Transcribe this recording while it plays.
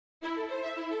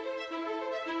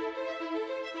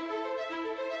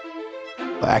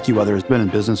AccuWeather has been in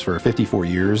business for 54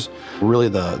 years. We're really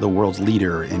the world's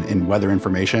leader in weather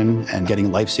information and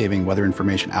getting life-saving weather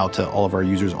information out to all of our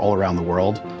users all around the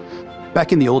world.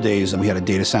 Back in the old days, we had a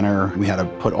data center. We had to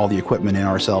put all the equipment in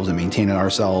ourselves and maintain it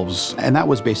ourselves. And that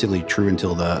was basically true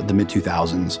until the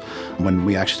mid-2000s, when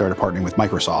we actually started partnering with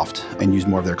Microsoft and used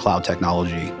more of their cloud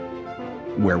technology,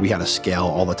 where we had to scale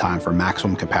all the time for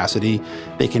maximum capacity.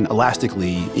 They can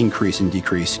elastically increase and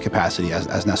decrease capacity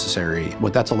as necessary.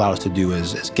 What that's allowed us to do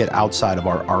is get outside of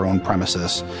our own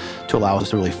premises to allow us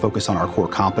to really focus on our core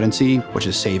competency, which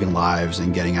is saving lives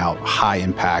and getting out high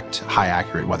impact, high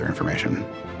accurate weather information.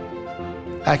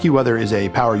 AccuWeather is a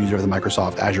power user of the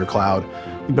Microsoft Azure cloud.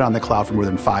 We've been on the cloud for more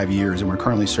than 5 years, and we're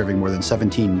currently serving more than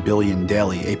 17 billion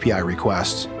daily API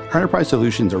requests. Our enterprise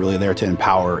solutions are really there to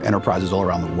empower enterprises all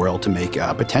around the world to make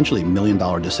potentially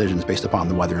million-dollar decisions based upon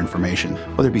the weather information,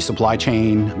 whether it be supply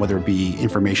chain, whether it be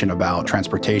information about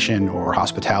transportation or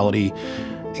hospitality.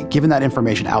 Giving that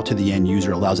information out to the end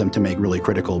user allows them to make really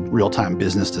critical real-time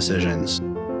business decisions.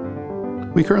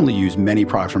 We currently use many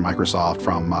products from Microsoft,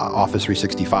 from Office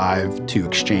 365 to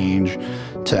Exchange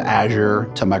to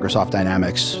Azure to Microsoft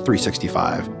Dynamics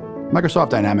 365. Microsoft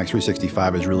Dynamics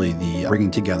 365 is really the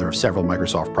bringing together of several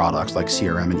Microsoft products like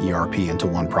CRM and ERP into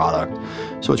one product.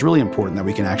 So it's really important that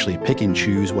we can actually pick and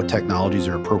choose what technologies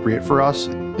are appropriate for us.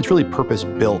 It's really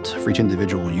purpose-built for each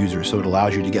individual user, so it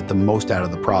allows you to get the most out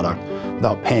of the product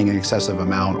without paying an excessive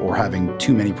amount or having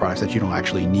too many products that you don't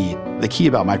actually need. The key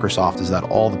about Microsoft is that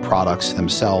all the products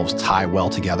themselves tie well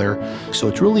together. So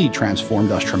it's really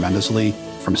transformed us tremendously,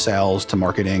 from sales to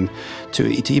marketing to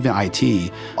even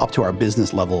IT, up to our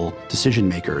business level decision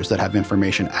makers that have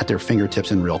information at their fingertips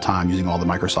in real time using all the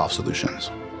Microsoft solutions.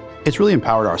 It's really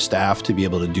empowered our staff to be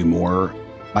able to do more.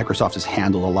 Microsoft has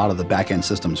handled a lot of the back-end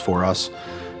systems for us.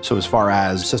 So as far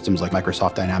as systems like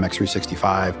Microsoft Dynamics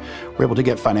 365, we're able to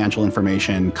get financial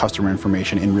information, customer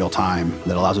information in real time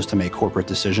that allows us to make corporate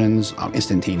decisions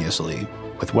instantaneously.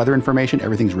 With weather information,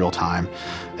 everything's real time,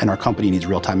 and our company needs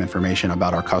real-time information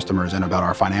about our customers and about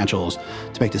our financials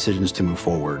to make decisions to move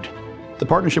forward. The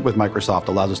partnership with Microsoft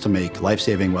allows us to make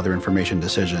life-saving weather information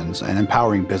decisions and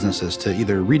empowering businesses to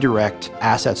either redirect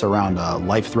assets around a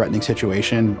life-threatening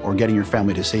situation or getting your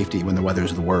family to safety when the weather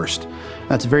is the worst.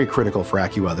 That's very critical for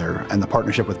AccuWeather, and the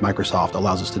partnership with Microsoft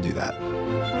allows us to do that.